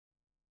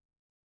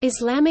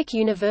Islamic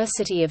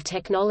University of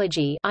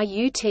Technology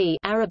 (IUT)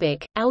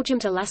 Arabic,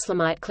 Aljamat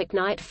al-Islamite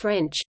Clicknight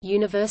French,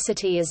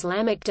 Université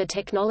Islamique de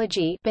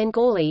Technologie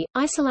Bengali,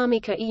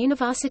 Islamika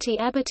University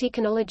Abba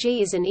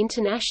Technology is an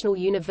international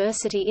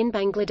university in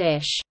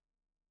Bangladesh.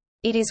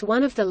 It is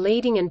one of the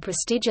leading and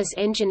prestigious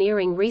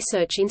engineering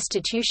research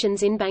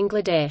institutions in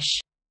Bangladesh.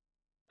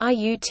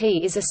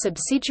 IUT is a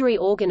subsidiary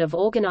organ of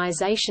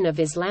Organisation of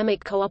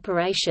Islamic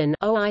Cooperation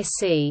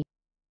 (OIC).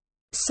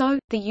 So,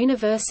 the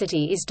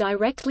university is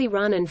directly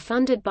run and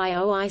funded by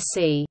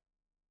OIC.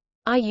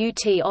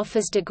 IUT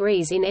offers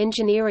degrees in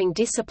engineering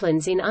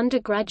disciplines in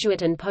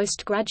undergraduate and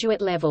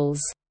postgraduate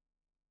levels.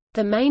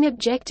 The main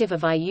objective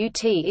of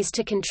IUT is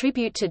to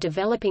contribute to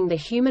developing the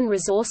human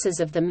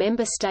resources of the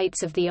member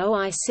states of the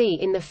OIC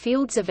in the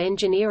fields of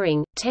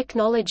engineering,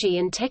 technology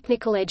and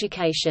technical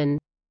education.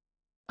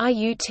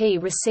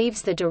 IUT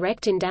receives the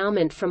direct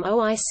endowment from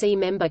OIC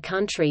member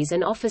countries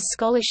and offers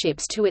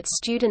scholarships to its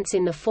students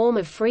in the form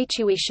of free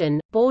tuition,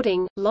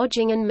 boarding,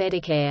 lodging and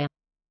Medicare.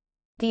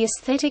 The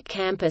aesthetic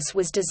campus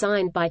was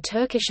designed by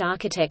Turkish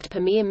architect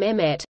Pamir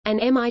Mehmet,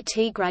 an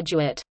MIT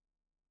graduate.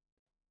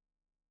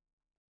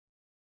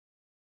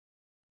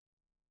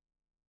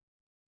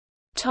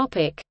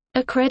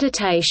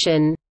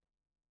 Accreditation.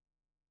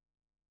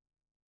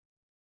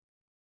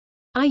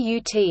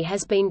 IUT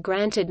has been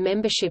granted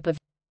membership of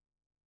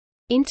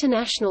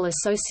International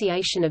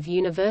Association of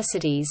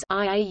Universities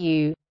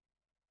 (IAU),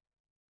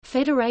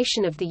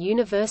 Federation of the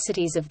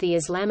Universities of the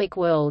Islamic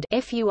World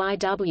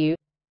 (FUIW),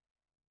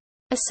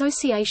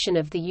 Association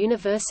of the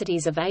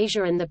Universities of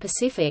Asia and the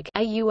Pacific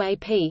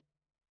 (AUAP),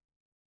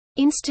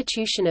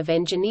 Institution of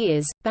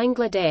Engineers,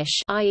 Bangladesh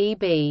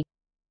 (IEB).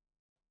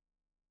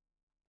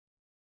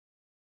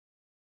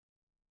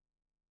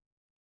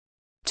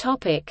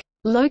 Topic: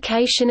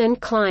 Location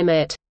and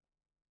climate.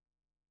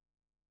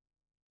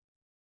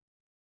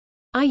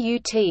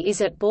 IUT is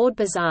at Board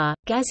Bazaar,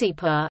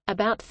 Ghazipur,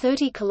 about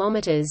 30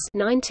 kilometers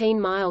 (19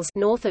 miles)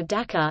 north of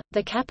Dhaka,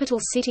 the capital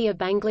city of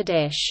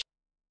Bangladesh.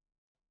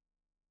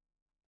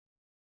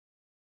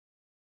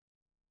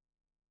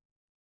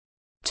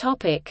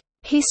 Topic: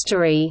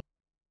 History.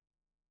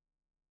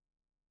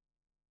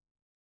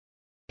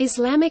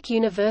 Islamic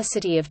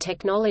University of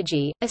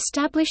Technology,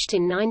 established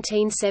in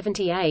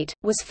 1978,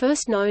 was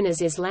first known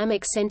as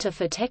Islamic Center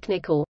for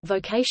Technical,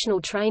 Vocational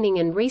Training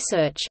and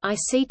Research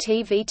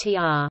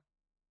 (ICT-VTR).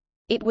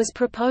 It was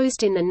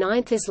proposed in the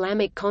 9th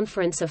Islamic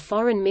Conference of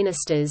Foreign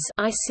Ministers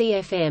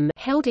 (ICFM)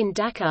 held in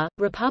Dhaka,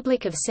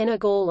 Republic of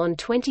Senegal on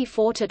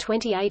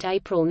 24–28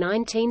 April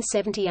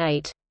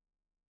 1978.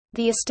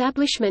 The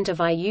establishment of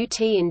IUT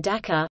in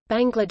Dhaka,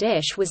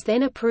 Bangladesh was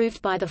then approved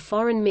by the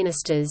foreign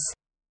ministers.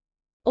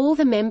 All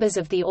the members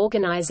of the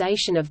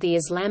Organization of the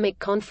Islamic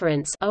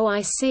Conference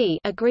 (OIC)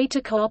 agreed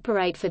to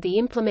cooperate for the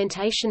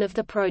implementation of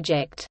the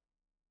project.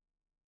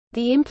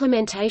 The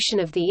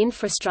implementation of the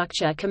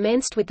infrastructure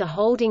commenced with the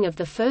holding of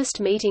the first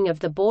meeting of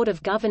the Board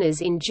of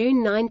Governors in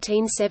June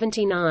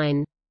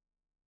 1979.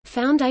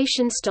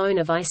 Foundation stone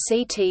of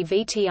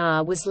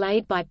ICT-VTR was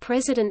laid by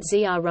President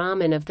Zia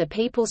Rahman of the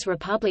People's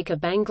Republic of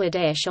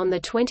Bangladesh on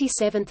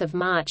 27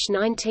 March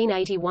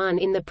 1981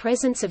 in the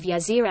presence of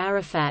Yasir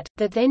Arafat,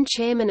 the then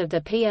chairman of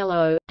the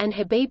PLO, and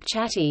Habib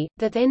Chatti,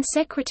 the then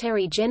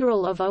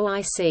Secretary-General of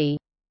OIC.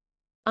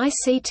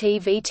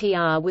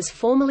 ICT-VTR was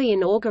formally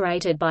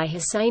inaugurated by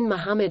Hussain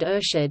Muhammad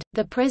Ershad,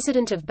 the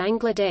President of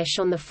Bangladesh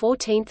on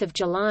 14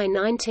 July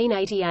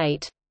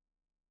 1988.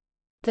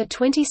 The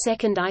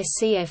 22nd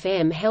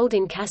ICFM held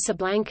in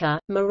Casablanca,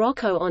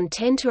 Morocco on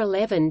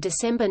 10–11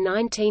 December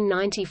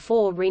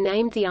 1994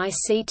 renamed the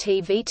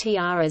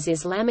ICT-VTR as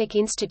Islamic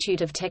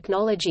Institute of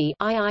Technology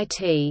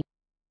 (IIT).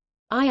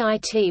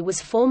 IIT was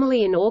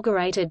formally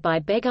inaugurated by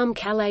Begum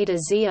Khaleda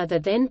Zia, the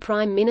then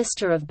Prime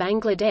Minister of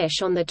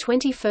Bangladesh, on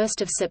 21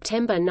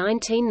 September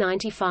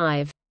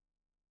 1995.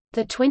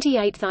 The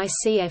 28th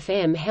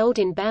ICFM held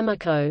in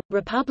Bamako,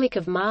 Republic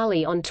of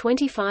Mali on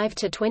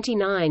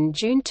 25–29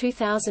 June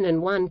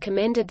 2001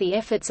 commended the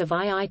efforts of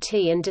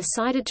IIT and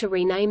decided to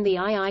rename the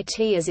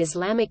IIT as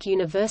Islamic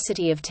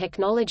University of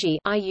Technology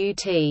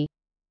 (IUT).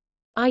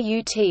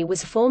 IUT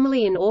was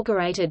formally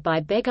inaugurated by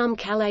Begum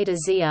Khaleda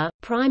Zia,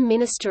 Prime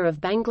Minister of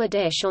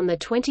Bangladesh, on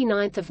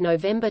 29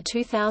 November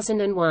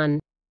 2001.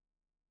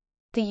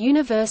 The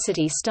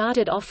university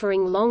started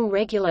offering long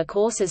regular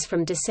courses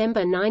from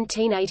December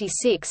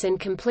 1986 and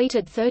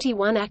completed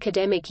 31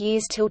 academic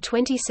years till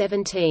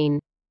 2017.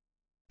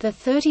 The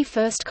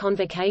 31st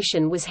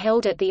convocation was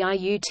held at the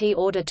IUT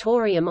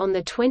Auditorium on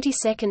the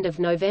 22nd of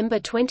November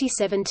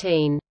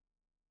 2017.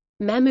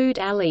 Mahmood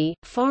Ali,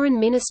 Foreign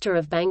Minister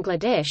of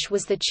Bangladesh,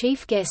 was the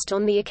chief guest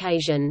on the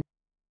occasion.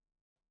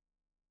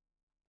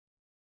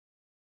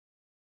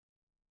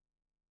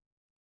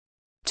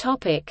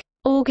 Topic: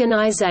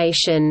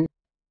 Organization.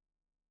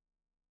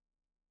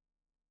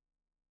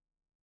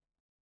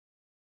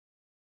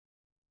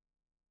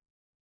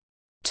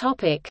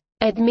 Topic: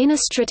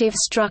 Administrative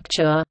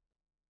structure.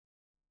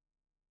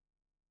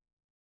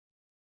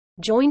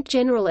 Joint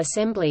General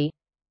Assembly,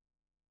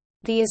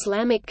 The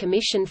Islamic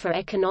Commission for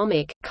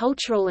Economic,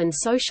 Cultural and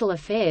Social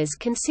Affairs,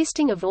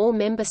 consisting of all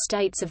member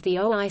states of the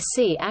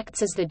OIC,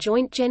 acts as the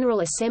Joint General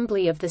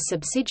Assembly of the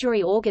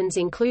subsidiary organs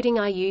including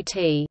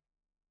IUT.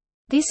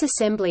 This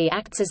assembly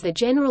acts as the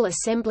General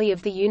Assembly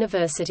of the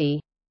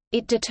university.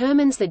 It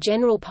determines the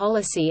general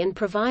policy and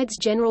provides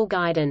general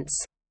guidance.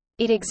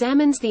 It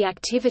examines the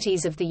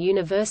activities of the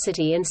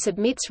university and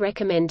submits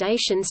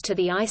recommendations to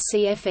the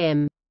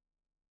ICFM.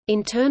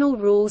 Internal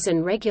rules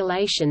and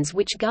regulations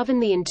which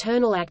govern the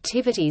internal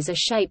activities are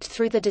shaped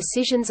through the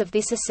decisions of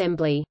this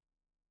assembly.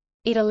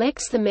 It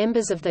elects the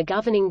members of the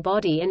governing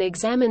body and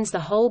examines the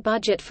whole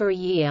budget for a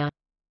year.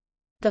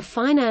 The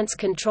finance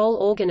control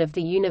organ of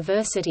the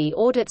university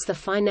audits the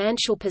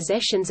financial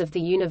possessions of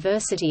the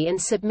university and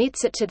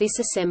submits it to this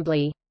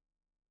assembly.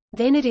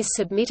 Then it is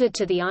submitted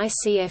to the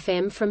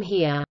ICFM from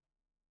here.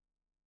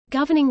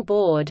 Governing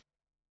Board.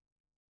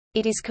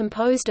 It is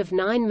composed of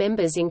 9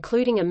 members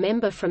including a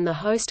member from the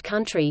host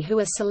country who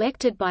are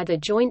selected by the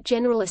Joint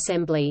General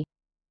Assembly.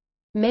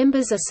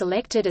 Members are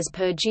selected as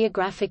per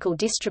geographical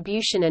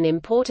distribution and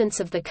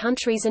importance of the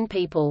countries and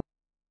people.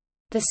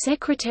 The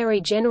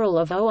Secretary-General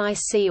of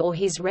OIC or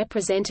his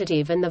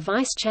representative and the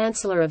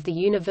Vice-Chancellor of the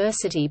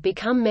university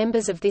become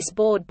members of this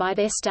board by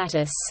their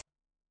status.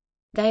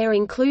 They are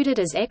included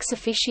as ex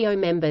officio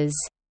members.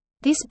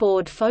 This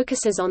board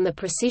focuses on the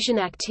precision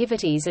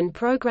activities and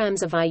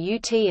programs of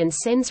IUT and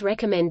sends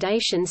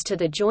recommendations to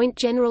the Joint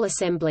General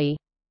Assembly.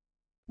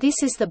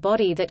 This is the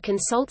body that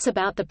consults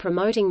about the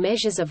promoting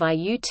measures of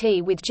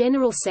IUT with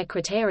General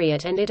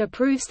Secretariat, and it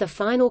approves the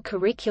final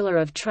curricula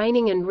of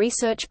training and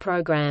research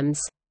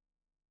programs.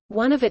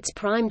 One of its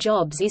prime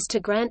jobs is to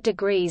grant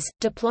degrees,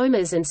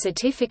 diplomas and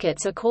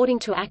certificates according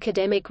to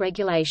academic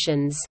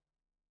regulations.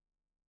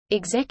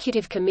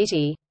 Executive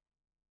Committee.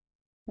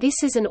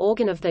 This is an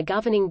organ of the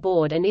governing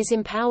board and is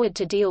empowered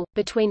to deal,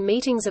 between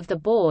meetings of the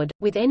board,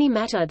 with any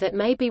matter that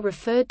may be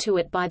referred to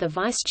it by the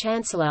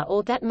Vice-Chancellor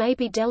or that may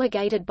be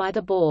delegated by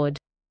the board.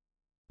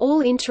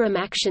 All interim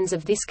actions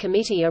of this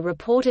committee are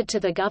reported to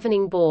the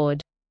governing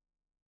board.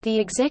 The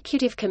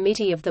Executive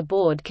Committee of the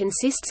Board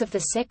consists of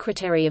the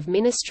Secretary of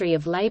Ministry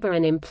of Labour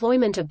and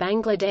Employment of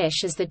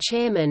Bangladesh as the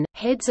chairman,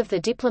 heads of the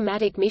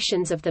diplomatic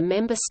missions of the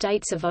member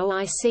states of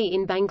OIC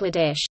in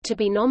Bangladesh to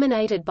be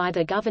nominated by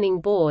the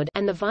Governing Board,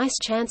 and the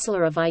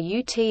Vice-Chancellor of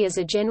IUT as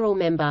a general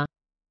member.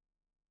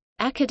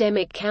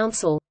 Academic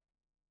Council.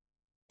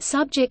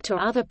 Subject to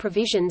other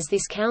provisions,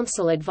 this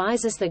council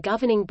advises the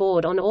Governing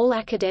Board on all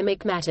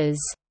academic matters.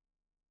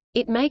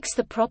 It makes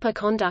the proper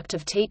conduct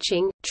of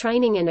teaching,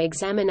 training and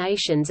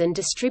examinations and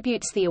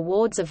distributes the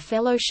awards of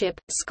fellowship,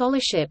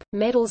 scholarship,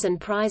 medals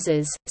and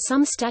prizes.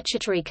 Some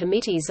statutory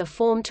committees are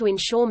formed to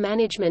ensure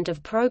management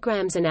of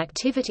programs and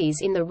activities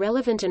in the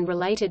relevant and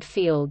related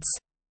fields.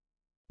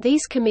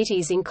 These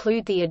committees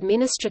include the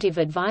Administrative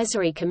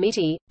Advisory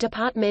Committee,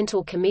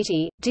 Departmental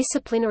Committee,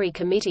 Disciplinary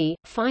Committee,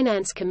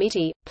 Finance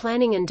Committee,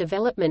 Planning and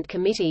Development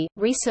Committee,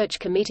 Research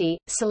Committee,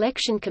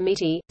 Selection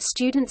Committee,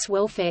 Students'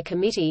 Welfare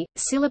Committee,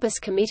 Syllabus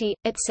Committee,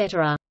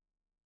 etc.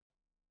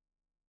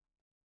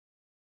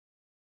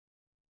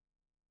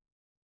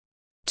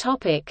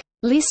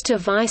 List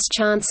of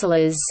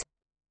Vice-Chancellors.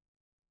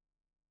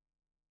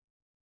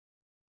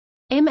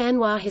 M.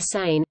 Anwar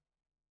Hussain,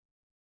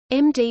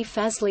 M.D.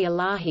 Fazli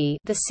Alahi,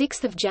 the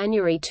 6th of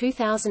January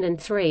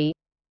 2003.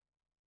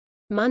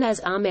 Munaz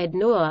Ahmed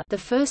Noor, the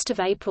 1st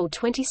of April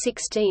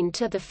 2016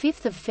 to the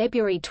 5th of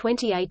February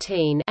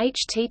 2018.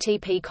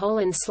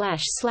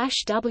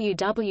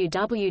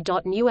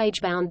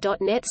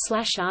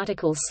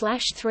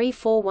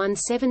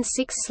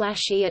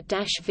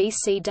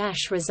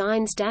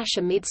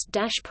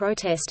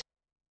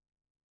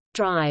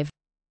 Drive.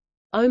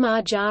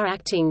 Omar Jar,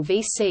 acting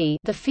VC,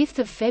 the 5th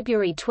of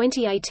February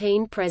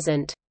 2018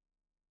 present.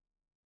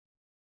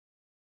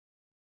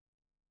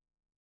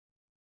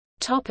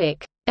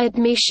 Topic: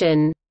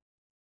 Admission.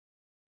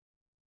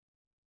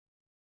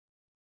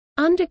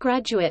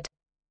 Undergraduate.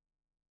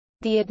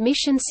 The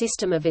admission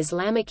system of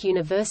Islamic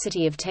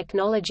University of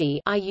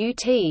Technology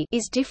 (IUT)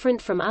 is different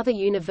from other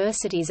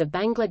universities of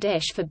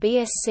Bangladesh for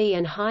BSc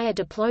and higher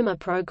diploma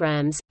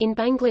programs. In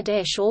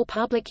Bangladesh, all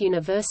public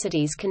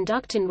universities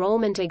conduct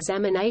enrollment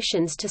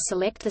examinations to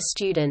select the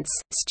students.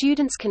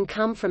 Students can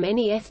come from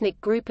any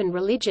ethnic group and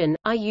religion.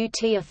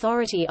 IUT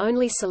authority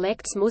only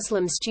selects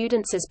Muslim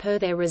students as per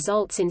their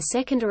results in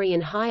secondary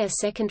and higher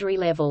secondary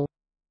level.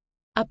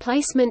 A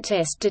placement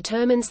test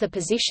determines the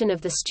position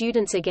of the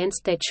students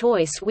against their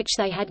choice which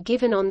they had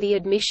given on the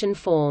admission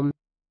form.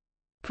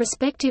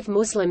 Prospective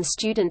Muslim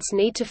students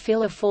need to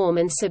fill a form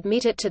and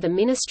submit it to the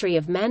Ministry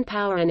of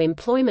Manpower and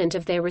Employment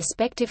of their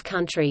respective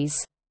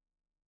countries.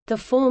 The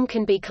form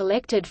can be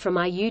collected from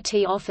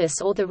IUT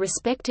office or the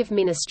respective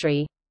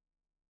ministry.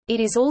 It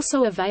is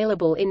also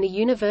available in the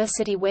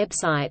university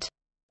website.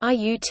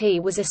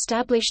 IUT was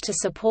established to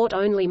support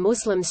only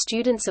Muslim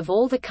students of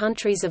all the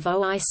countries of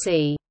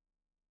OIC.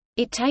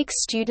 It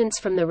takes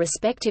students from the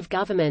respective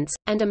governments,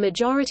 and a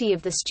majority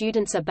of the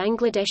students are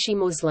Bangladeshi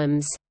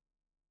Muslims.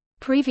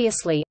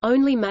 Previously,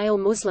 only male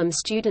Muslim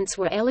students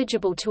were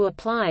eligible to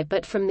apply,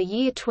 but from the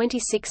year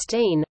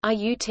 2016,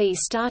 IUT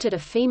started a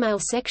female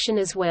section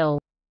as well.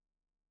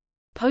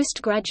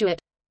 Postgraduate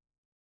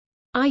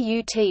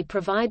IUT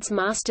provides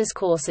master's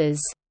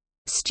courses.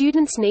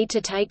 Students need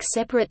to take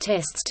separate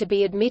tests to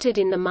be admitted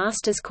in the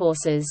master's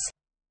courses.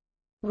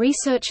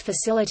 Research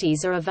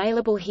facilities are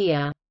available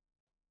here.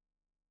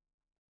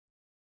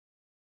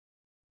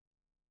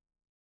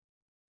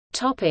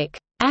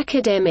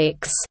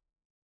 Academics.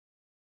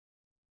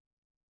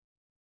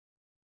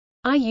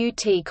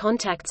 IUT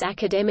contacts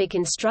academic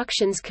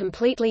instructions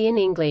completely in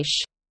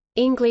English.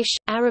 English,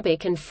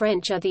 Arabic and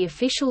French are the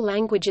official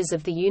languages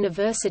of the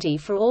university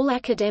for all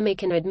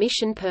academic and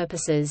admission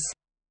purposes.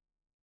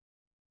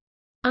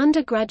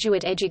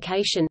 Undergraduate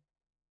education,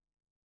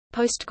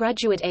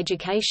 postgraduate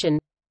education,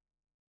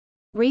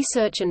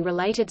 research and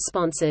related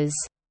sponsors.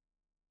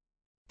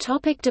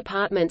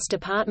 Departments: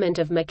 Department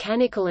of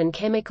Mechanical and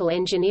Chemical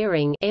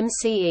Engineering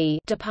 (MCE),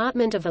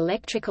 Department of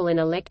Electrical and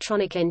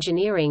Electronic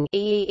Engineering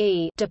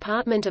EEE,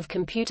 Department of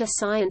Computer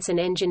Science and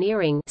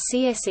Engineering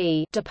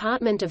 (CSE),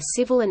 Department of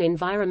Civil and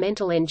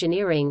Environmental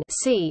Engineering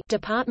 (C),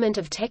 Department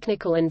of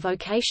Technical and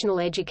Vocational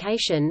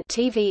Education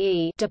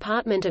 (TVE),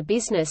 Department of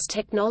Business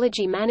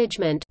Technology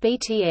Management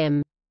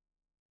 (BTM).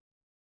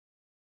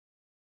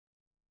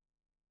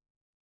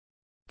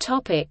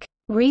 Topic: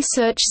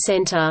 Research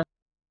Center.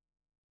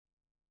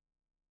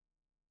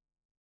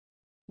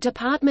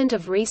 Department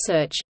of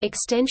Research,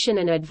 Extension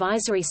and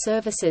Advisory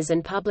Services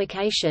and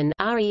Publication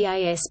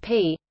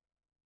 (REASP),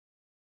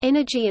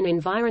 Energy and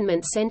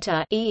Environment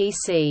Center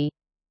 (EEC).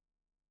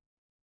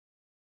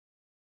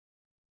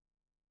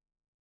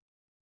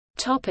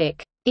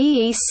 Topic: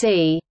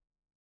 EEC.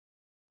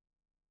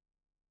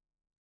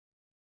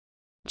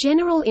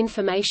 General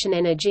Information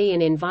Energy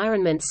and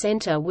Environment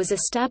Center was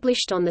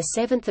established on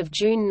 7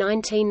 June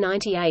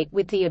 1998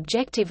 with the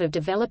objective of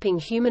developing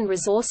human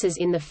resources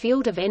in the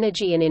field of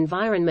energy and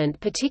environment,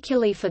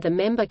 particularly for the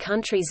member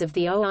countries of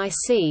the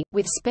OIC,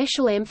 with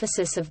special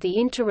emphasis of the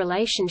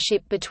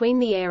interrelationship between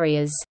the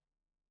areas.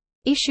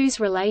 Issues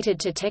related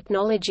to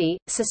technology,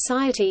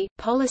 society,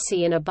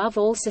 policy and above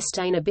all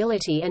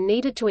sustainability are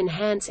needed to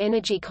enhance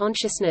energy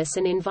consciousness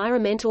and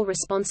environmental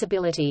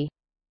responsibility.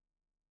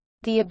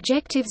 The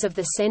objectives of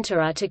the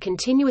center are to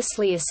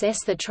continuously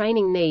assess the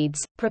training needs,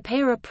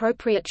 prepare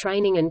appropriate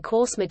training and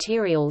course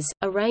materials,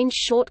 arrange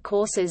short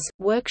courses,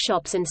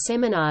 workshops and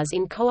seminars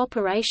in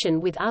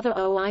cooperation with other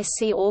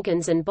OIC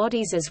organs and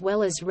bodies as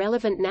well as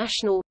relevant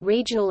national,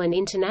 regional and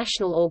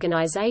international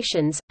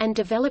organizations, and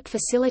develop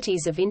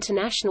facilities of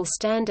international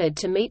standard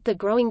to meet the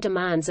growing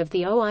demands of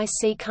the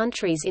OIC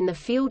countries in the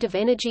field of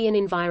energy and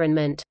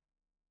environment.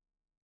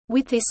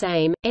 With this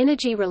aim,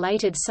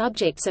 energy-related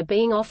subjects are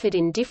being offered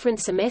in different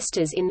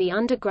semesters in the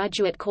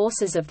undergraduate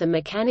courses of the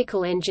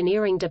Mechanical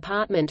Engineering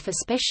Department for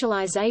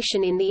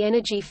specialization in the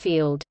energy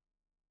field.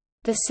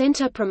 The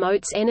center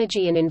promotes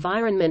energy and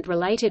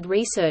environment-related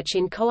research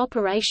in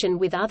cooperation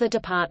with other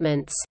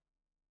departments.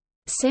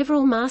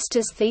 Several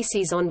master's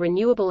theses on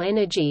renewable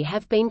energy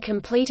have been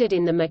completed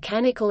in the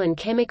Mechanical and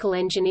Chemical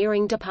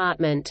Engineering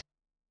Department.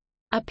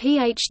 A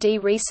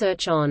PhD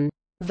research on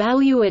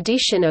value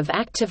addition of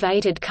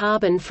activated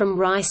carbon from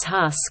rice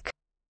husk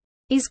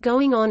is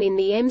going on in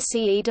the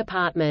MCE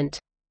department.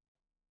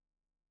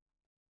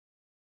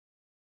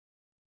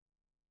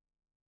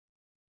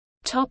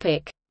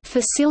 Topic: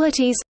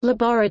 Facilities,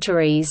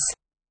 laboratories.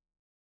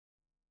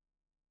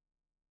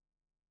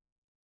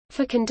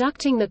 For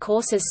conducting the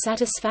courses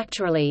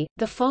satisfactorily,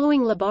 the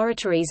following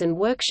laboratories and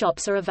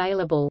workshops are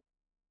available.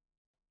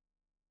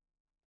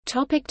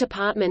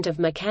 Department of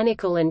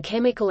Mechanical and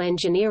Chemical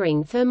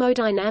Engineering,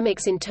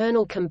 Thermodynamics,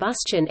 Internal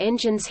Combustion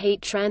Engines,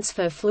 Heat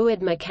Transfer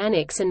Fluid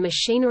Mechanics and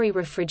Machinery,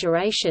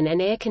 Refrigeration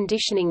and Air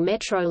Conditioning,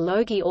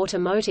 Metrology,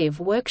 Automotive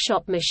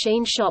Workshop,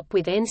 Machine Shop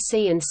with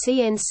NC and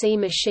CNC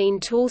Machine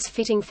Tools,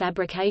 Fitting,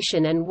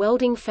 Fabrication and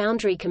Welding,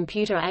 Foundry,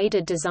 Computer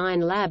Aided Design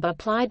Lab,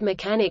 Applied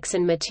Mechanics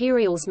and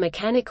Materials,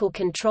 Mechanical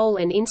Control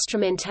and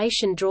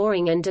Instrumentation,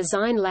 Drawing and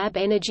Design Lab,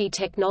 Energy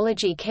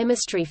Technology,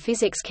 Chemistry,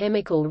 Physics,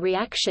 Chemical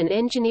Reaction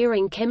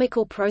Engineering,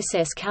 Chemical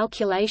Process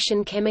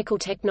Calculation, Chemical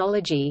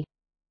Technology.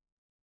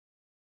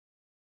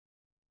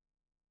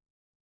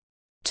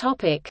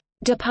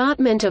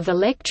 Department of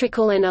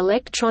Electrical and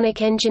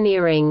Electronic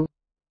Engineering.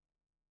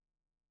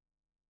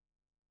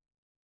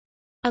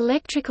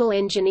 Electrical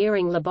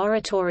Engineering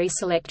Laboratories,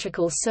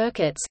 Electrical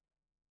Circuits,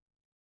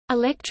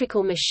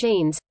 Electrical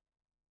Machines,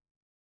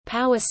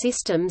 Power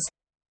Systems,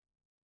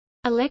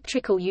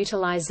 Electrical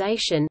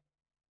Utilization,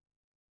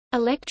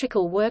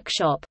 Electrical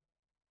Workshop,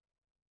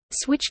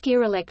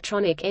 Switchgear,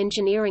 Electronic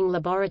Engineering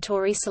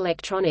Laboratories,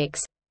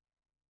 Electronics,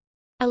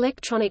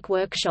 Electronic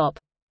Workshop,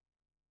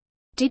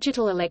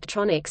 Digital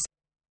Electronics,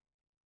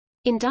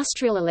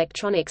 Industrial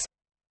Electronics,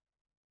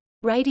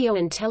 Radio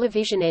and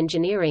Television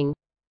Engineering,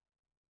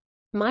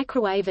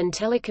 Microwave and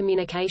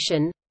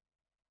Telecommunication,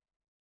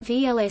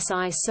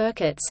 VLSI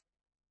Circuits,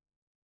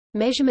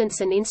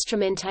 Measurements and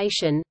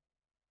Instrumentation,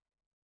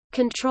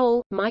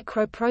 Control,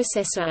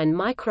 Microprocessor and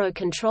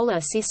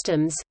Microcontroller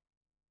Systems,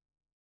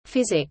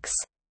 Physics.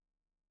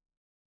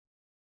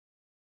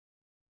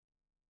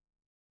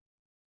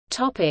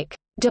 Topic: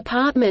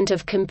 Department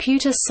of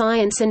Computer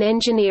Science and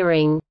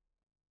Engineering.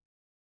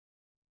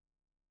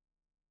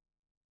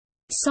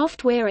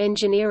 Software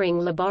Engineering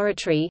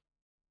Laboratory,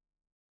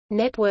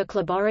 Network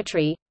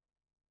Laboratory,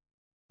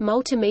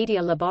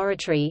 Multimedia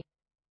Laboratory,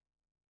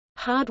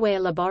 Hardware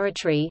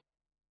Laboratory,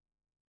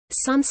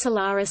 Sun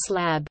Solaris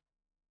Lab.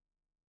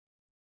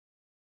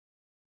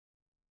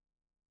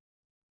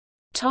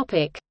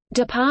 Topic: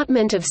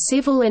 Department of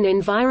Civil and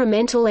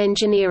Environmental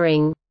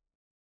Engineering.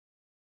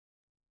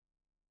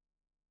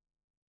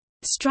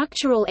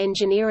 Structural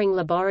Engineering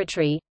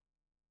Laboratory,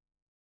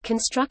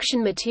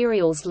 Construction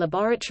Materials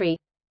Laboratory,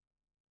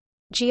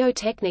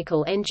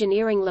 Geotechnical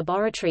Engineering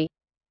Laboratory,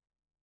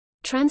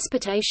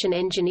 Transportation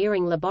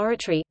Engineering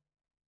Laboratory,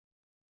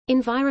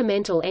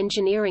 Environmental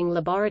Engineering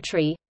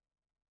Laboratory,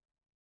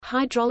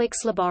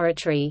 Hydraulics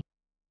Laboratory.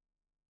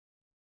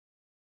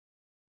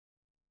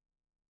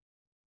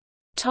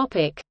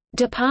 Topic: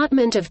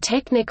 Department of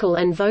Technical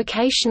and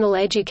Vocational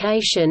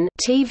Education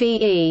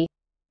 (TVE).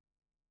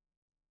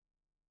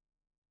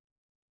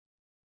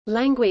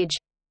 Language,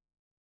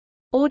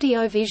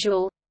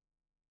 Audiovisual,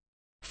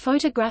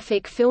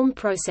 Photographic film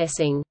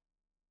processing.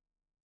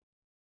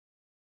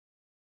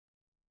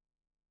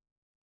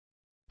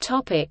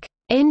 Topic: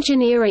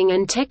 Engineering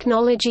and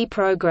technology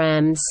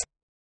programs.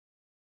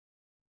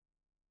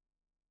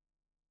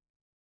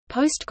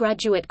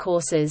 Postgraduate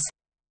courses: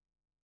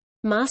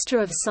 Master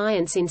of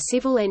Science in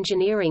Civil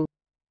Engineering,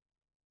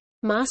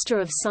 Master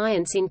of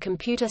Science in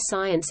Computer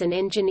Science and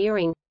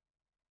Engineering,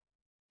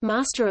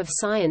 Master of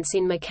Science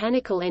in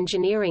Mechanical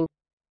Engineering,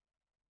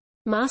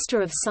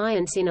 Master of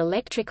Science in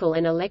Electrical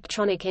and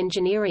Electronic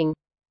Engineering,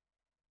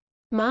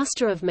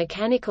 Master of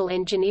Mechanical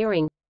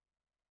Engineering,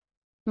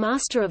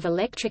 Master of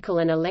Electrical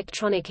and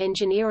Electronic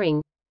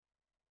Engineering,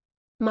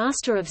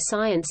 Master of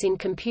Science in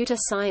Computer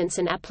Science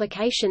and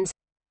Applications,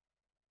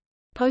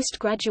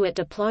 Postgraduate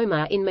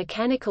Diploma in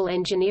Mechanical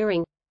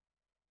Engineering,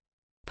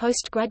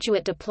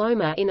 Postgraduate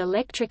Diploma in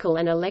Electrical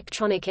and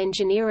Electronic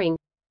Engineering,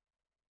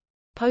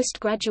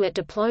 Postgraduate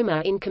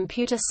Diploma in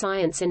Computer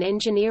Science and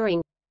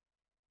Engineering,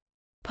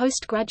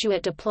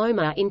 Postgraduate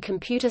Diploma in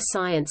Computer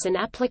Science and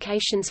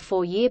Applications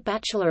 4-year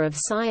Bachelor of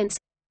Science,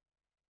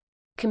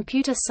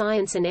 Computer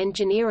Science and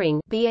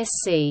Engineering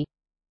BSc,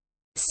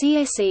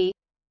 CSE,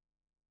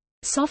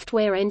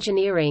 Software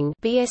Engineering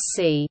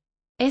BSc,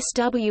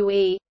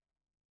 SWE,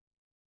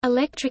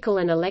 Electrical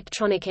and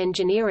Electronic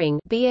Engineering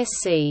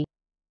BSc,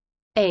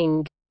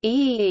 Eng,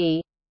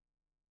 EEE,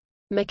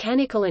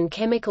 Mechanical and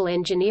Chemical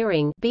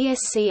Engineering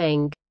BSc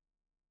Eng,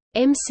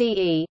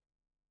 MCE,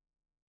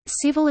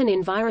 Civil and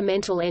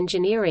Environmental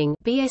Engineering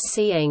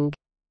BSc Eng,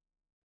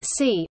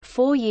 C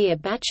 4-year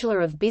Bachelor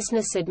of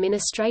Business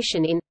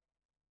Administration in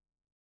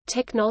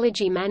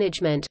Technology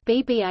Management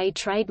BBA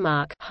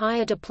Trademark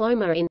Higher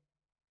Diploma in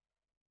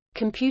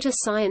Computer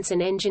Science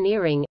and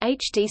Engineering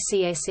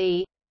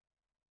HDCSE,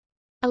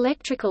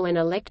 Electrical and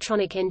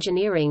Electronic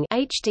Engineering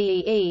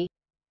HDEE,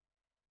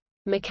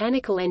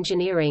 Mechanical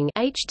Engineering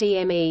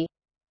HDME,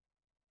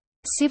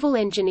 Civil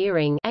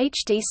Engineering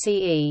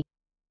HDCE.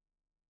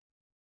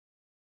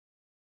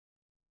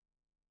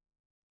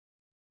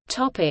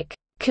 Topic: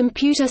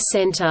 Computer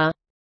Center.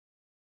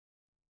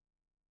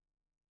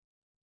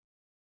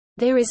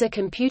 There is a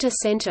computer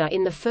center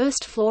in the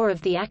first floor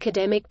of the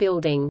academic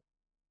building.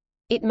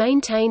 It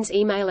maintains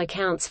email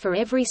accounts for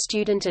every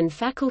student and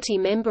faculty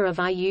member of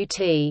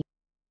IUT.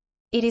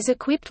 It is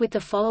equipped with the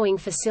following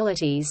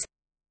facilities: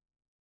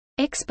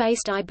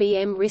 X-based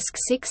IBM RISC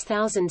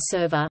 6000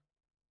 server,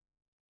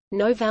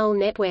 Novell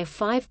NetWare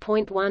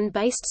 5.1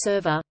 based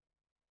server,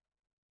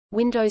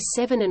 Windows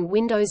 7 and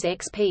Windows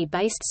XP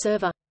based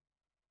server,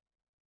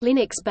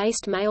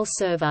 Linux-based mail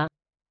server,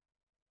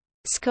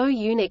 SCO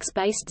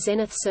Unix-based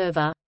Zenith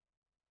server,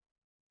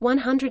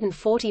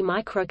 140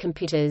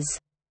 microcomputers,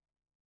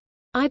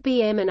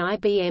 IBM and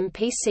IBM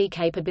PC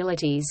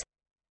capabilities,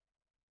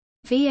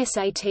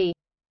 VSAT,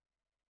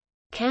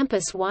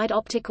 campus-wide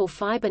optical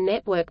fiber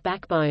network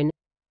backbone,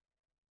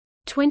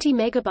 20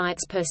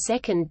 megabytes per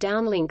second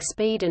downlink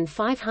speed and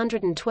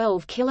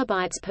 512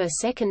 kilobytes per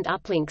second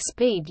uplink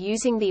speed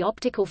using the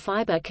optical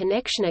fiber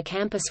connection. A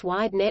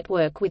campus-wide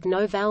network with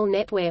Novell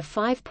NetWare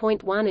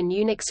 5.1 and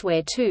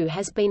Unixware 2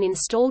 has been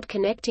installed,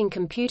 connecting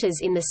computers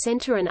in the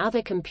center and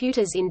other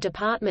computers in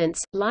departments,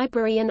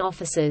 library and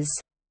offices.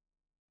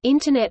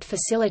 Internet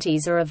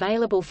facilities are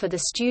available for the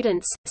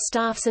students,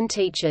 staffs and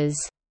teachers.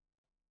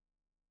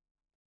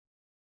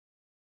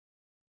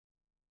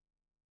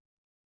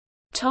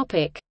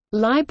 Topic: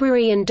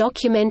 Library and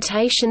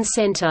Documentation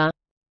Center.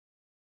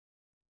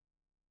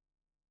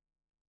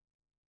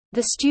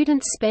 The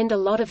students spend a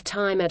lot of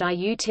time at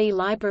IUT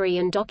Library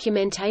and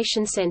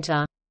Documentation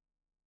Center.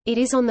 It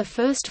is on the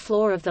first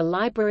floor of the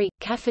library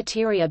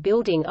cafeteria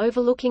building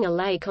overlooking a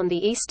lake on the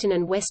eastern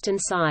and western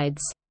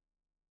sides.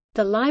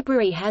 The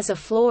library has a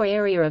floor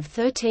area of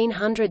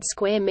 1,300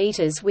 square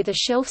meters with a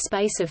shelf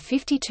space of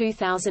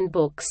 52,000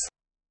 books.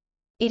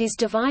 It is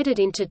divided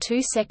into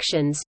two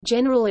sections,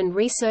 General and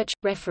Research,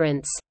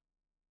 Reference.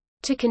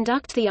 To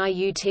conduct the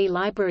IUT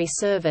library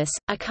service,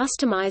 a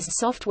customized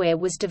software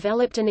was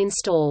developed and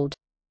installed.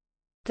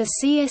 The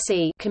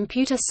CSE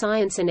Computer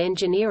Science and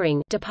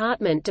Engineering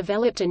department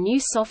developed a new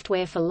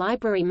software for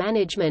library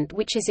management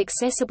which is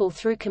accessible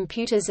through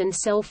computers and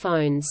cell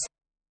phones.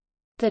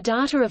 The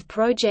data of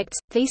projects,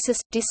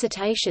 thesis,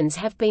 dissertations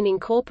have been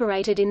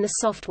incorporated in the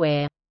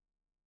software.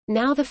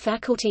 Now the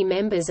faculty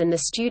members and the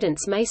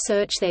students may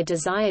search their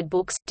desired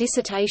books,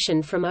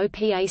 dissertation from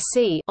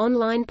OPAC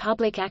online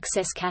public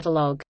access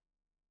catalog.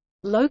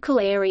 Local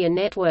Area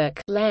Network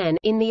 (LAN)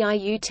 in the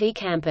IUT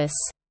campus.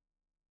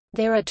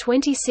 There are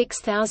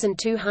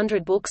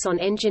 26,200 books on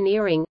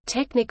engineering,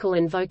 technical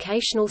and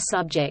vocational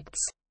subjects.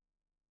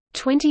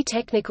 20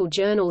 technical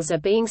journals are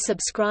being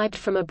subscribed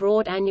from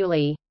abroad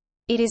annually.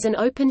 It is an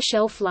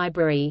open-shelf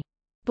library.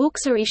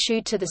 Books are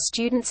issued to the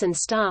students and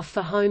staff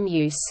for home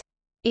use.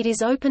 It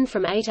is open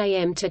from 8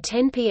 a.m. to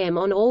 10 p.m.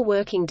 on all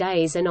working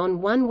days and on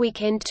one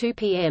weekend 2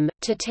 p.m.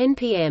 to 10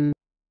 p.m.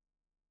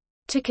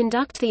 To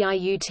conduct the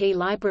IUT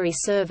library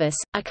service,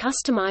 a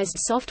customized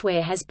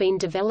software has been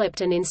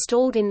developed and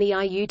installed in the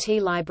IUT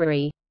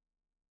library.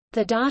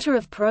 The data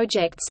of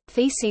projects,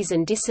 theses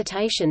and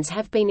dissertations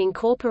have been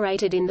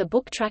incorporated in the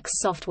BookTracks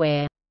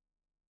software.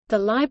 The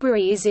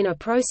library is in a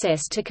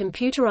process to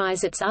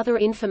computerize its other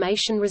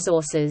information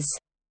resources.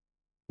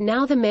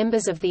 Now the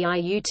members of the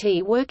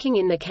IUT working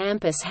in the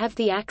campus have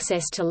the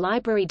access to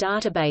library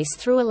database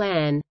through a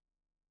LAN.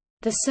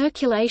 The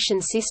circulation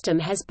system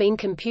has been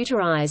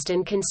computerized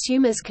and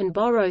consumers can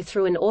borrow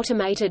through an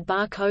automated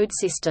barcode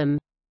system.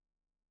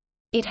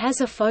 It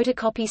has a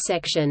photocopy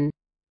section.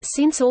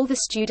 Since all the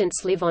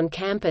students live on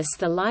campus,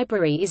 the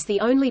library is the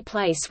only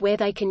place where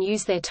they can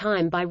use their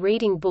time by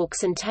reading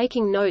books and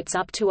taking notes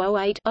up to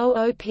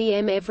 08:00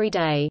 p.m. every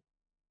day.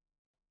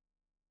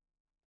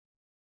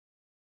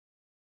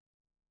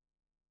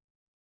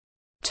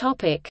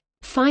 Topic: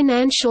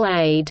 Financial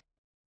aid.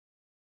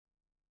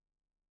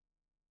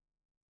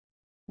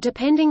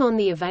 Depending on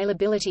the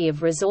availability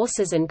of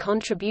resources and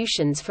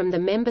contributions from the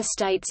member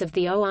states of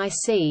the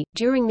OIC,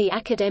 during the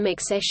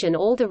academic session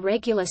all the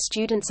regular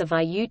students of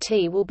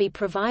IUT will be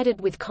provided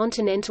with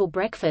continental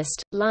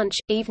breakfast, lunch,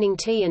 evening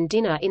tea and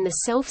dinner in the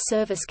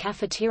self-service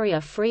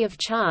cafeteria free of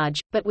charge,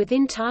 but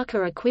within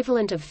taka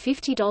equivalent of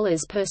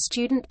 $50 per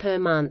student per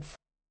month.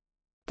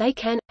 They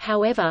can,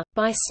 however,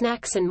 buy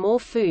snacks and more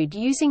food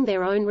using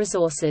their own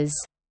resources.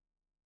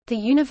 The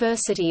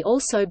university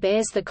also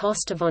bears the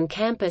cost of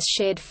on-campus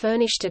shared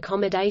furnished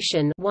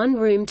accommodation, one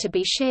room to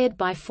be shared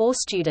by 4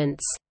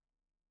 students.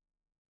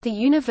 The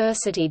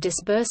university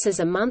disburses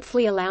a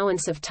monthly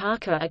allowance of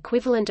taka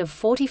equivalent of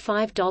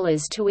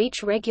 $45 to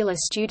each regular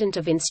student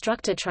of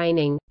instructor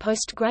training,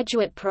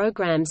 postgraduate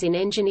programs in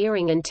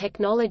engineering and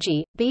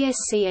technology,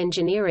 BSc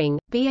Engineering,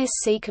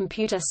 BSc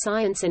Computer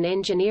Science and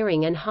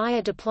Engineering and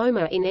higher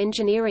diploma in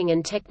engineering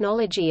and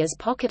technology as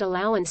pocket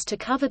allowance to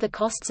cover the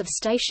costs of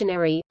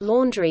stationery,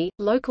 laundry,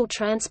 local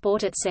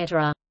transport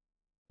etc.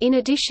 In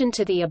addition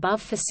to the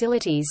above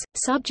facilities,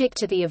 subject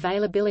to the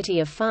availability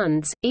of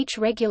funds, each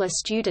regular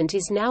student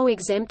is now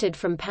exempted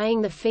from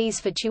paying the fees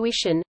for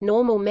tuition,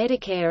 normal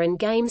Medicare and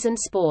games and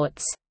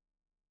sports.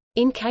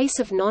 In case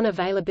of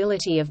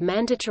non-availability of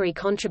mandatory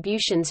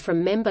contributions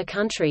from member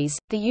countries,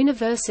 the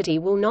university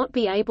will not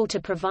be able to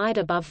provide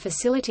above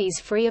facilities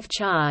free of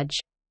charge.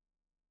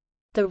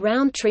 The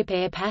round-trip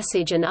air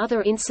passage and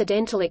other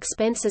incidental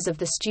expenses of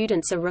the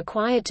students are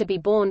required to be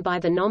borne by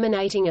the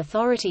nominating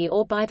authority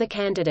or by the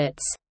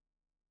candidates.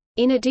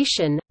 In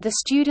addition, the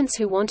students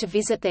who want to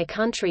visit their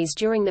countries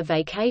during the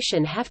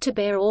vacation have to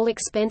bear all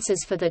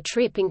expenses for the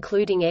trip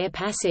including air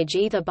passage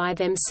either by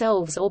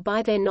themselves or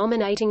by their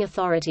nominating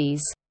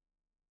authorities.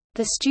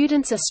 The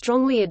students are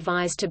strongly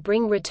advised to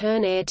bring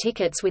return air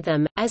tickets with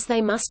them, as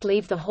they must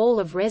leave the hall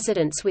of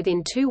residence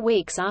within 2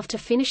 weeks after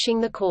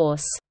finishing the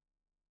course.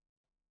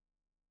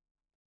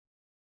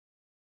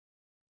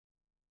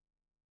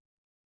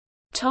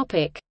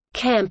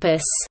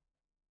 Campus.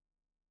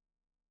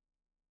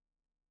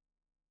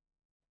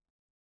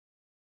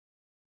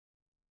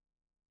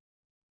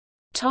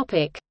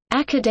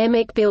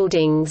 Academic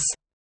buildings.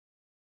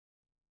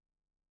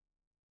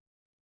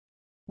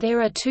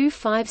 There are 2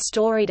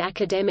 5-storied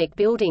academic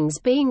buildings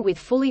being with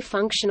fully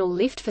functional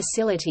lift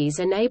facilities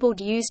enabled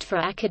used for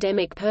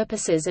academic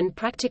purposes and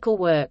practical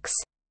works.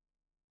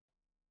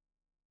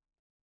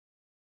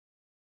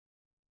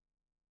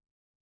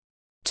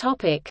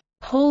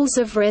 Halls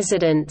of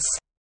residence.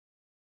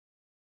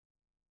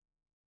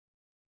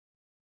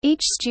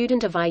 Each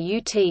student of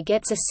IUT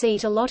gets a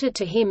seat allotted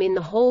to him in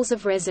the halls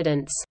of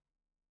residence.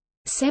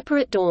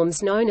 Separate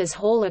dorms known as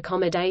hall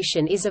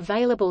accommodation is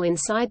available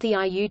inside the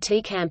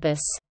IUT campus.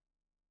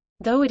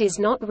 Though it is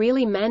not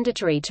really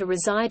mandatory to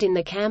reside in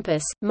the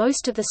campus,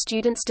 most of the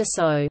students do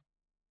so.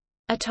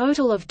 A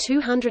total of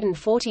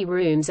 240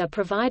 rooms are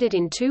provided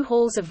in 2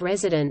 halls of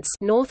residence,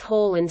 North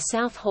Hall and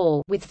South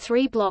Hall, with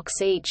 3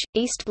 blocks each,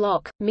 East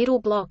Block, Middle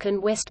Block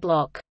and West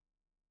Block.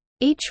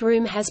 Each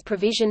room has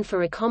provision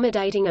for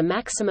accommodating a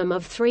maximum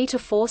of 3 to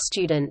 4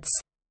 students.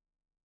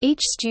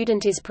 Each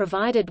student is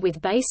provided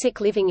with basic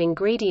living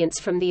ingredients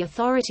from the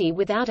authority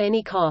without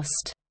any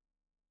cost.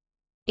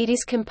 It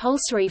is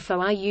compulsory for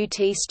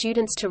IUT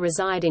students to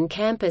reside in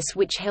campus,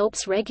 which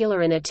helps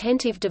regular and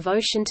attentive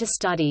devotion to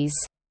studies.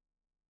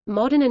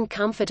 Modern and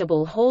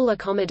comfortable hall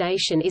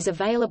accommodation is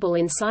available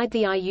inside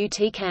the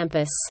IUT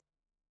campus.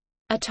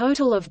 A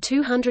total of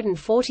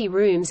 240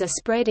 rooms are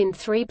spread in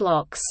 3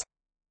 blocks.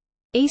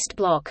 East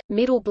Block,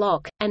 Middle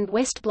Block, and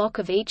West Block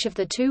of each of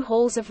the 2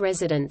 halls of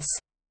residence.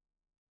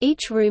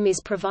 Each room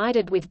is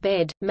provided with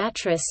bed,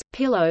 mattress,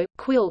 pillow,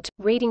 quilt,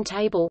 reading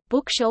table,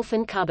 bookshelf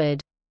and cupboard.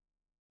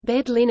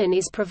 Bed linen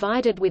is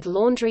provided with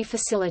laundry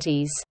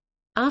facilities.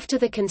 After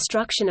the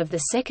construction of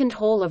the second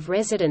hall of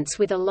residence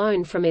with a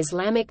loan from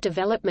Islamic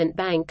Development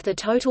Bank, the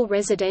total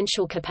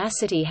residential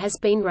capacity has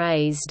been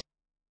raised.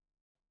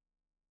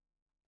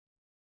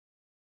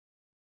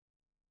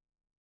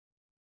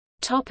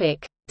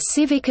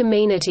 Civic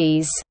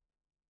amenities.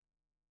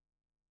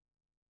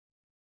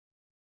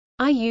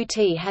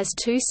 IUT has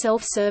 2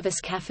 self-service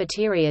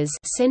cafeterias,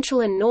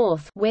 Central and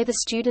North, where the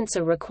students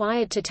are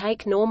required to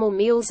take normal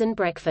meals and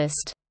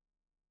breakfast.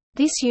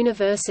 This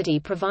university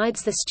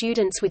provides the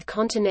students with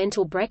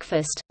continental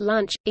breakfast,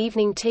 lunch,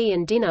 evening tea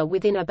and dinner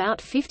within about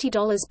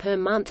 $50 per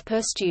month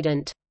per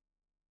student.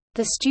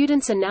 The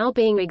students are now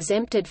being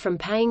exempted from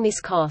paying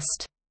this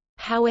cost.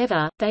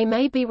 However, they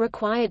may be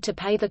required to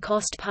pay the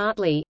cost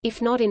partly,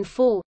 if not in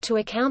full, to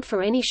account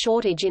for any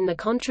shortage in the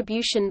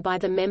contribution by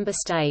the member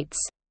states.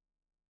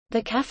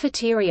 The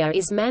cafeteria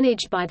is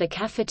managed by the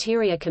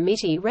Cafeteria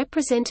Committee,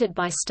 represented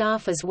by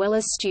staff as well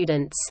as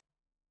students.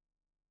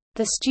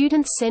 The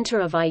Students' Center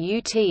of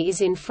IUT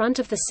is in front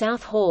of the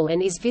South Hall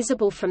and is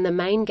visible from the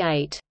main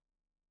gate.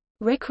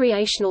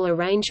 Recreational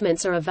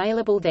arrangements are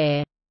available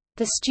there.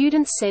 The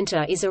Students'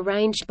 Center is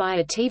arranged by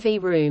a TV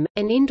room,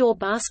 an indoor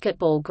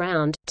basketball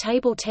ground,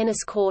 table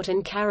tennis court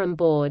and carom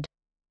board.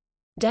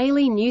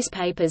 Daily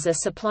newspapers are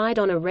supplied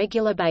on a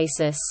regular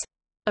basis.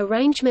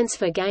 Arrangements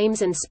for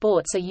games and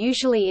sports are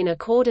usually in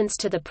accordance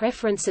to the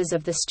preferences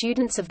of the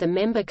students of the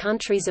member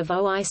countries of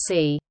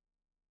OIC.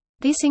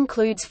 This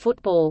includes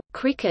football,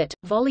 cricket,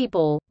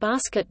 volleyball,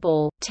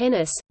 basketball,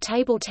 tennis,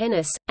 table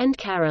tennis, and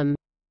carom.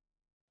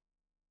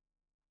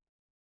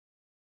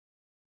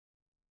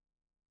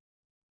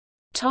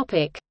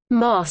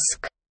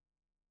 Mosque.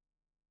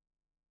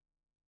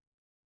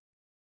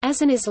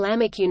 As an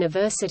Islamic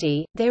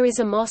university, there is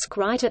a mosque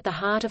right at the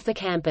heart of the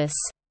campus.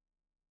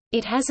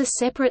 It has a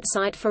separate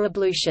site for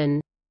ablution.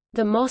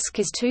 The mosque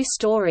is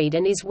 2-storied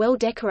and is well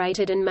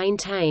decorated and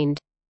maintained.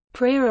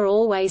 Prayer are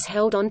always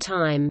held on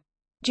time.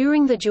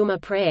 During the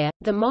Jummah prayer,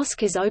 the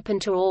mosque is open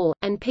to all,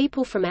 and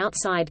people from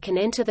outside can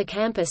enter the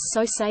campus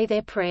so say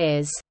their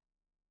prayers.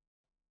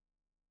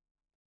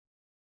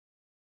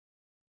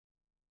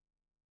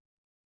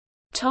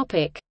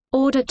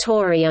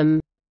 Auditorium.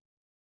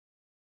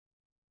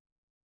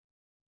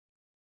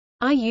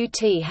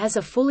 IUT has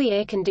a fully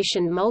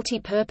air-conditioned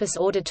multi-purpose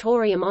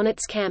auditorium on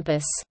its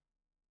campus.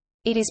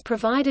 It is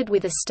provided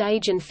with a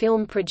stage and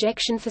film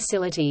projection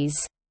facilities.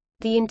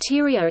 The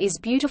interior is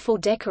beautiful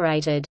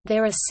decorated.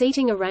 There are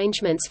seating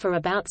arrangements for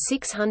about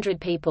 600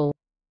 people.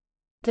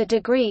 The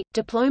degree,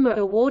 diploma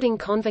awarding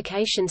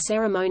convocation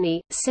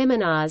ceremony,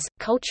 seminars,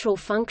 cultural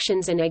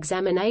functions and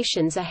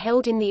examinations are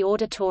held in the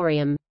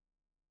auditorium.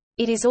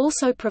 It is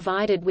also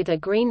provided with a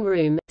green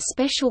room,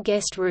 special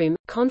guest room,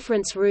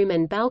 conference room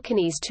and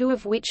balconies, 2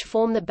 of which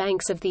form the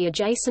banks of the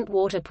adjacent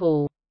water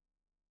pool.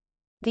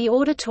 The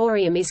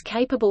auditorium is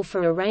capable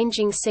for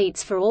arranging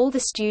seats for all the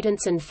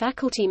students and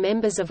faculty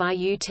members of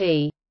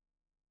IUT.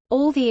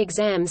 All the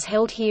exams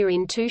held here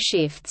in 2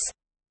 shifts.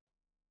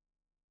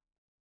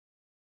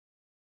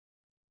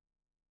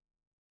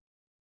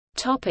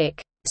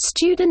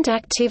 Student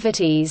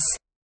activities.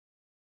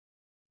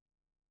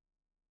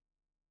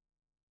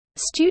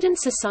 Student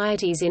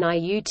societies in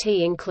IUT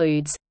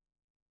includes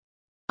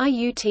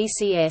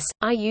IUTCS,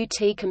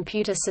 IUT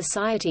Computer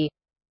Society,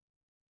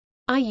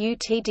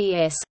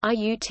 IUTDS,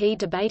 IUT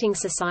Debating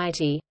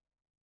Society,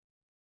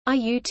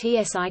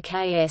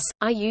 IUTSIKS,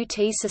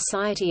 IUT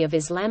Society of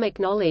Islamic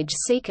Knowledge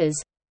Seekers,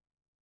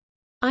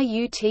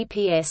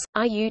 IUTPS,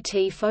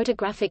 IUT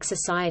Photographic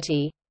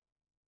Society,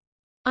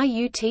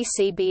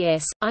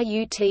 IUTCBS,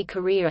 IUT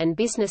Career and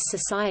Business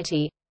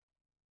Society,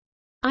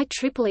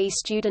 IEEE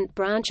student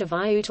branch of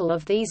IUT. All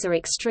of these are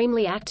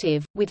extremely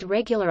active, with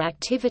regular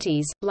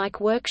activities, like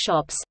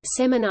workshops,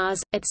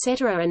 seminars,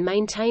 etc., and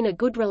maintain a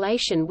good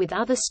relation with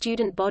other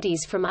student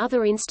bodies from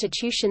other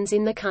institutions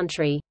in the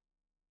country.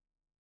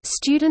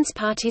 Students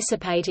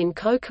participate in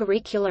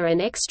co-curricular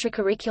and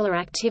extracurricular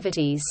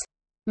activities.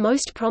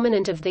 Most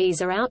prominent of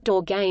these are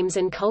outdoor games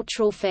and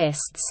cultural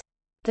fests.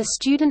 The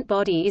student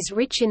body is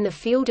rich in the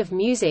field of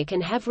music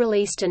and have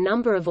released a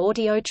number of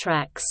audio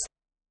tracks.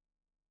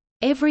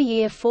 Every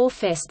year 4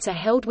 fests are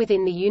held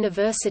within the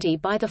university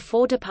by the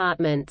 4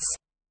 departments.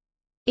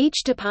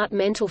 Each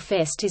departmental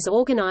fest is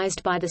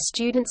organized by the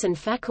students and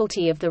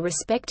faculty of the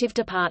respective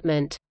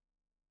department.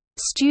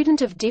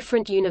 Students of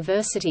different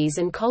universities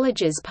and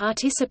colleges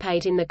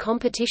participate in the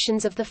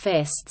competitions of the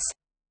fests.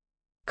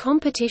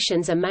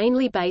 Competitions are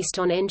mainly based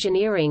on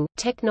engineering,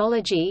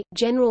 technology,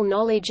 general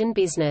knowledge and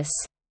business.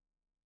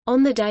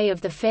 On the day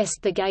of the fest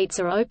the gates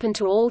are open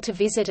to all to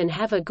visit and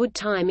have a good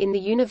time in the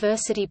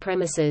university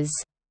premises.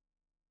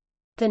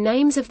 The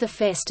names of the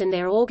fest and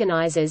their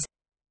organizers: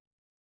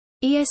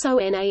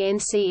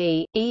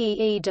 ESONANCE,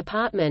 EEE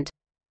Department;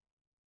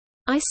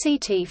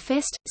 ICT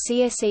Fest,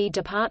 CSE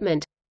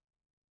Department;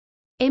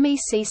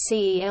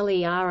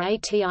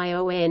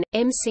 MECCELERATION,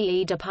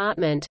 MCE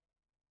Department;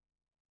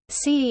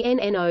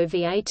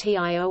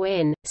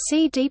 CENNOVATION,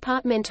 C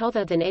Department.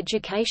 Other than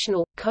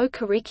educational,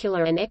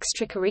 co-curricular and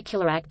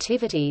extracurricular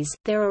activities,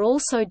 there are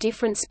also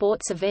different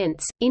sports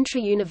events,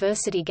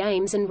 intra-university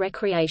games and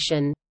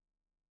recreation.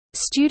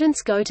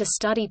 Students go to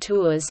study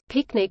tours,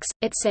 picnics,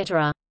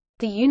 etc.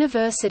 The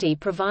university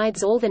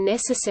provides all the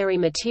necessary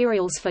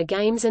materials for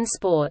games and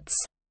sports.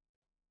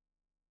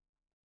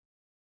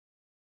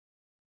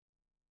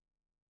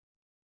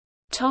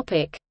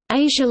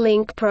 Asia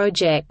Link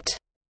project.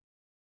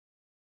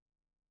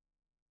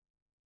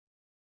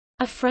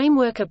 A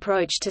framework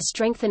approach to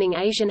strengthening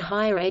Asian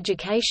higher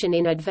education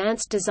in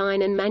advanced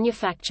design and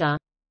manufacture.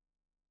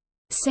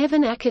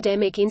 7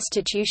 academic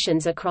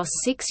institutions across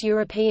 6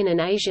 European and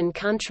Asian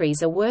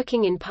countries are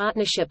working in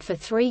partnership for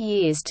 3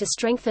 years to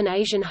strengthen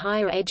Asian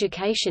higher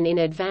education in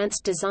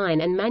advanced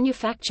design and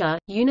manufacture: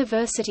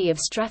 University of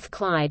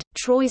Strathclyde,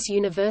 Troyes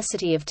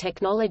University of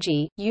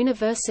Technology,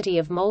 University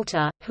of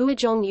Malta,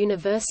 Huazhong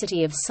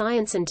University of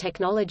Science and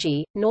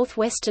Technology,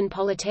 Northwestern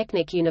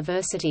Polytechnic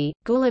University,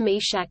 Ghulam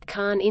Ishaq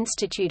Khan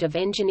Institute of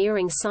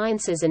Engineering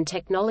Sciences and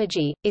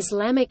Technology,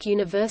 Islamic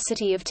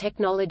University of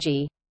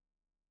Technology.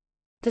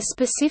 The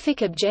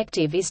specific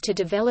objective is to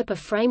develop a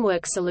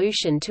framework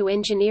solution to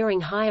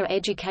engineering higher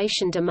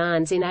education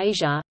demands in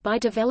Asia, by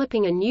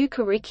developing a new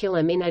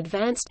curriculum in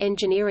advanced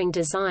engineering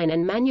design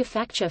and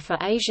manufacture for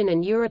Asian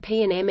and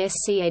European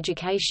MSc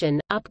education,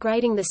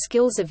 upgrading the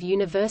skills of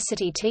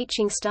university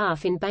teaching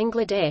staff in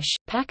Bangladesh,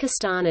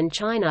 Pakistan and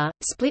China,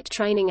 split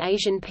training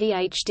Asian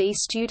PhD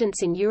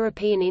students in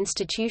European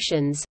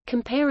institutions,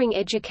 comparing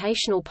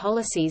educational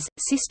policies,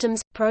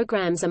 systems,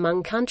 programs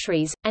among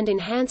countries, and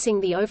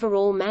enhancing the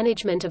overall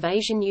management of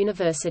Asian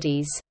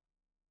universities.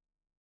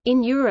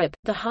 In Europe,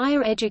 the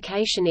higher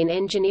education in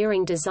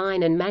engineering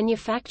design and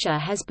manufacture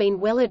has been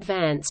well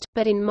advanced,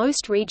 but in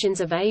most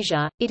regions of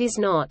Asia, it is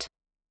not.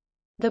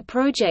 The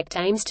project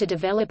aims to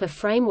develop a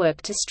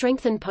framework to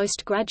strengthen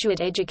postgraduate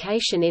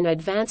education in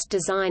advanced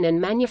design and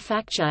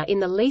manufacture in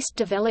the least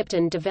developed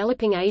and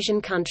developing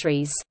Asian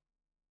countries.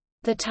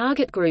 The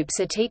target groups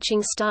are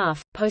teaching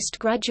staff,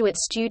 postgraduate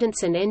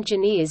students and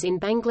engineers in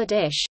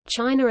Bangladesh,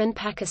 China and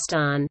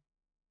Pakistan.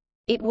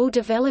 It will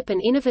develop an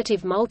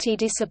innovative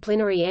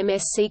multidisciplinary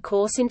MSc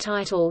course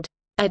entitled,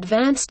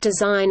 Advanced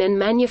Design and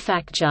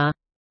Manufacture.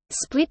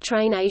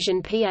 Split-train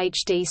Asian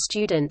PhD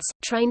students,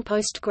 train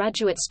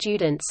postgraduate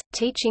students,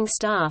 teaching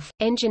staff,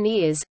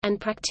 engineers,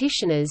 and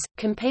practitioners,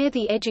 compare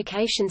the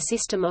education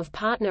system of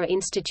partner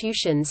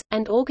institutions,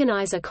 and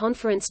organize a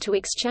conference to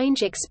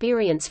exchange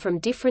experience from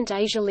different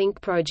Asia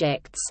Link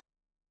projects.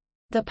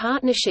 The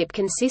partnership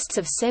consists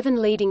of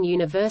 7 leading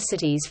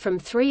universities from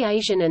 3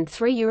 Asian and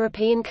 3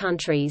 European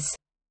countries.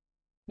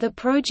 The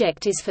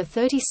project is for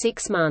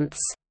 36 months.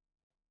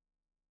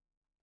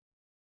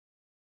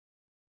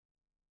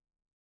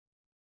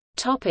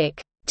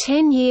 Topic: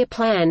 10-year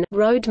plan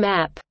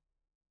roadmap.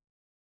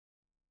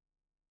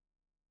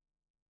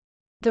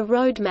 The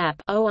Roadmap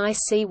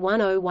OIC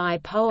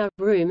 10Y POA,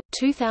 Room,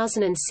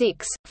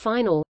 2006,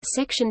 Final,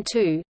 Section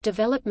 2,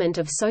 Development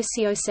of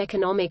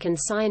Socio-Economic and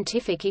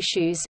Scientific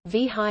Issues,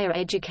 v Higher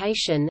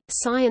Education,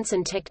 Science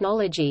and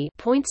Technology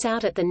points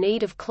out at the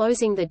need of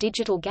closing the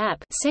digital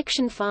gap.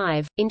 Section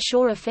 5,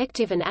 Ensure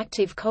effective and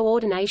active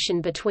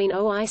coordination between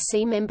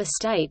OIC member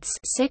states.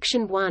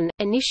 Section 1,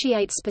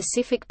 Initiate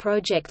specific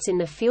projects in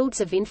the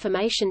fields of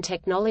information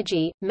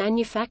technology,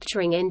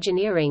 manufacturing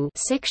engineering.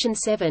 Section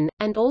 7,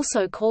 and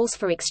also calls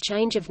for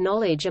exchange of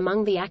knowledge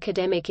among the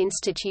academic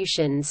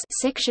institutions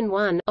Section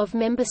 1 of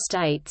member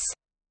states.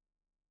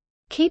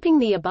 Keeping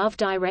the above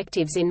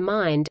directives in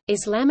mind,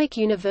 Islamic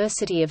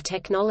University of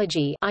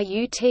Technology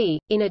 (IUT),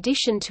 in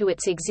addition to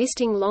its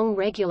existing long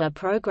regular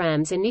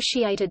programs,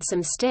 initiated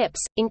some steps,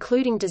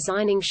 including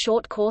designing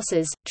short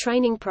courses,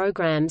 training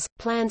programs,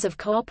 plans of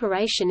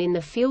cooperation in the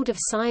field of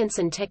science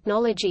and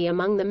technology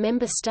among the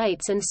member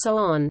states and so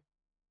on.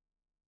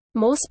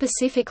 More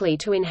specifically,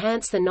 to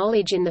enhance the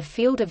knowledge in the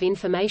field of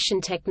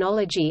information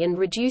technology and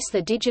reduce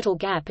the digital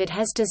gap, it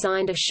has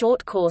designed a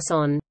short course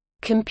on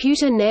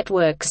Computer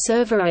Network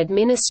Server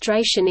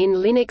Administration in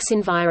Linux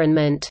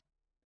Environment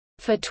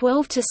for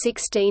 12 to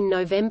 16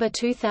 November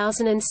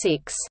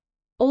 2006.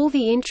 All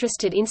the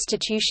interested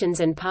institutions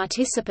and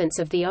participants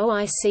of the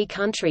OIC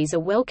countries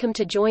are welcome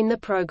to join the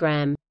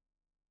program.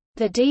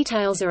 The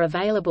details are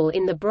available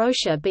in the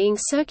brochure being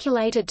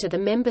circulated to the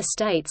member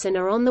states and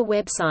are on the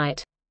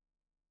website.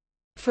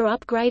 For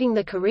upgrading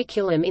the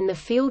curriculum in the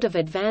field of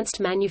advanced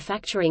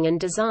manufacturing and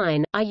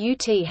design,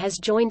 IUT has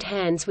joined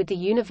hands with the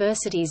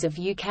universities of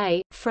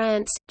UK,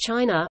 France,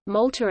 China,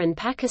 Malta and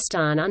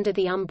Pakistan under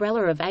the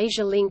umbrella of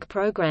Asia Link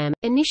program,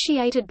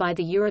 initiated by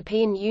the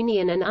European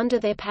Union and under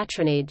their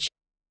patronage.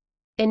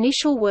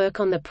 Initial work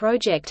on the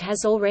project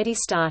has already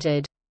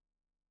started.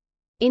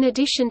 In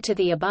addition to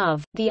the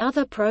above, the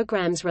other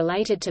programs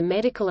related to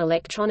medical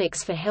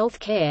electronics for health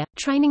care,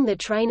 training the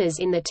trainers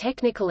in the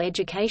technical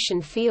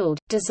education field,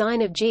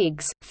 design of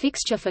jigs,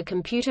 fixture for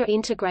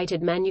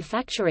computer-integrated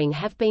manufacturing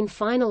have been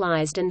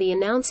finalized and the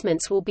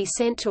announcements will be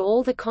sent to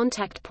all the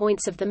contact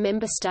points of the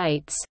member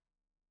states.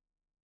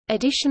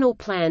 Additional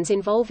plans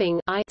involving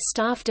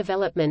staff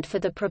development for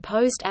the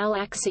proposed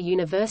Al-Aqsa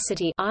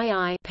University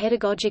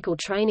pedagogical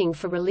training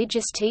for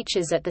religious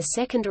teachers at the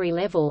secondary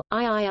level,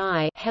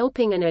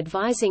 helping and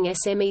advising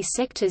SME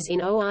sectors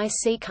in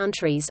OIC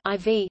countries,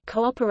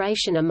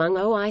 cooperation among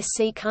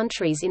OIC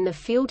countries in the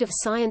field of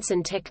science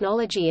and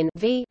technology, and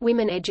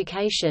women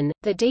education,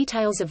 the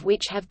details of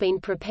which have been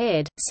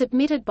prepared,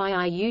 submitted by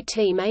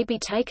IUT may be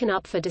taken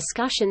up for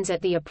discussions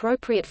at the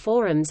appropriate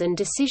forums and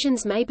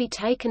decisions may be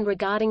taken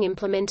regarding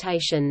implementation.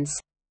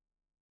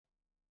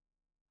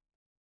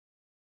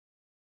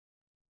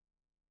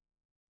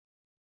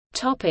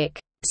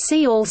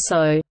 See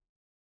also: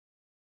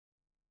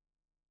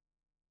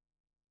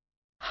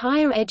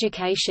 Higher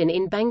education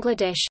in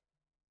Bangladesh,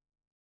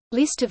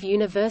 List of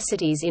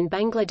universities in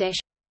Bangladesh,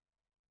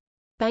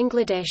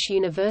 Bangladesh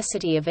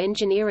University of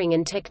Engineering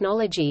and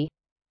Technology,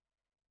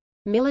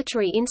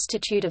 Military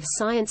Institute of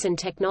Science and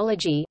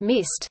Technology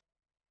 (MIST),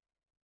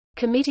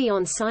 Committee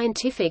on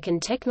Scientific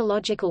and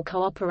Technological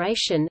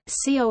Cooperation,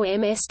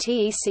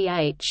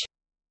 COMSTECH.